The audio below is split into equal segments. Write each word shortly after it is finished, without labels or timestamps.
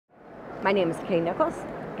My name is Nickols,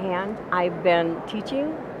 and I've been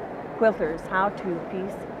teaching quilters how to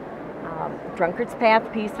piece Drunkard's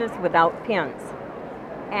Path pieces without pins.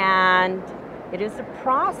 And it is a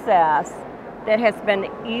process that has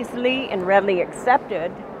been easily and readily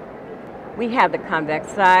accepted. We have the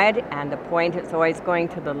convex side, and the point is always going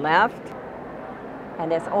to the left,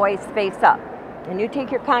 and it's always face up. And you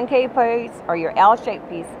take your concave piece or your L-shaped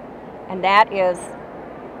piece, and that is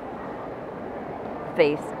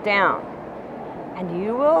face down. And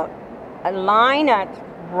you will align it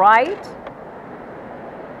right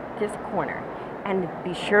this corner. And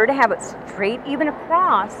be sure to have it straight even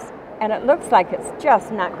across, and it looks like it's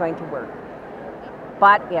just not going to work.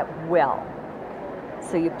 But it will.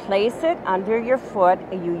 So you place it under your foot,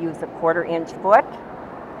 and you use a 1/4 inch foot.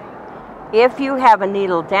 If you have a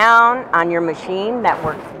needle down on your machine, that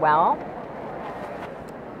works well.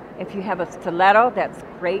 If you have a stiletto, that's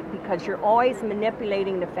great because you're always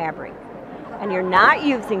manipulating the fabric. And you're not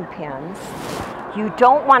using pins. You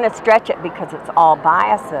don't want to stretch it because it's all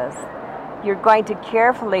biases. You're going to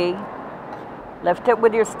carefully lift it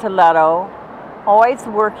with your stiletto, always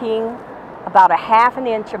working about a 1/2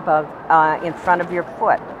 inch above in front of your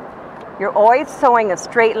foot. You're always sewing a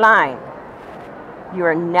straight line. You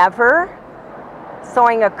are never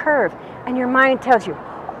sewing a curve. And your mind tells you,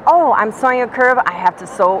 oh, I'm sewing a curve, I have to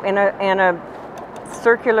sew in a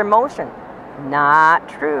circular motion. Not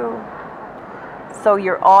true. So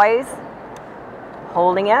you're always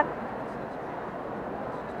holding it.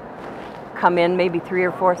 Come in maybe 3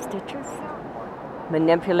 or 4 stitches.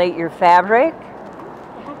 Manipulate your fabric.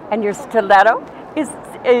 And your stiletto is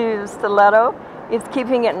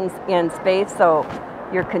keeping it in space, so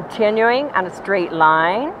you're continuing on a straight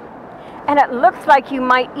line. And it looks like you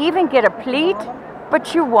might even get a pleat,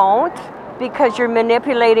 but you won't because you're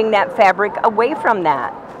manipulating that fabric away from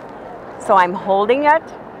that. So I'm holding it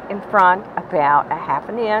in front about a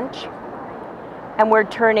 1/2 inch, and we're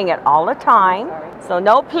turning it all the time. So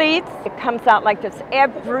no pleats. It comes out like this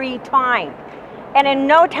every time. And in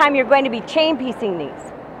no time you're going to be chain piecing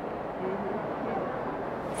these.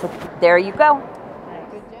 So there you go.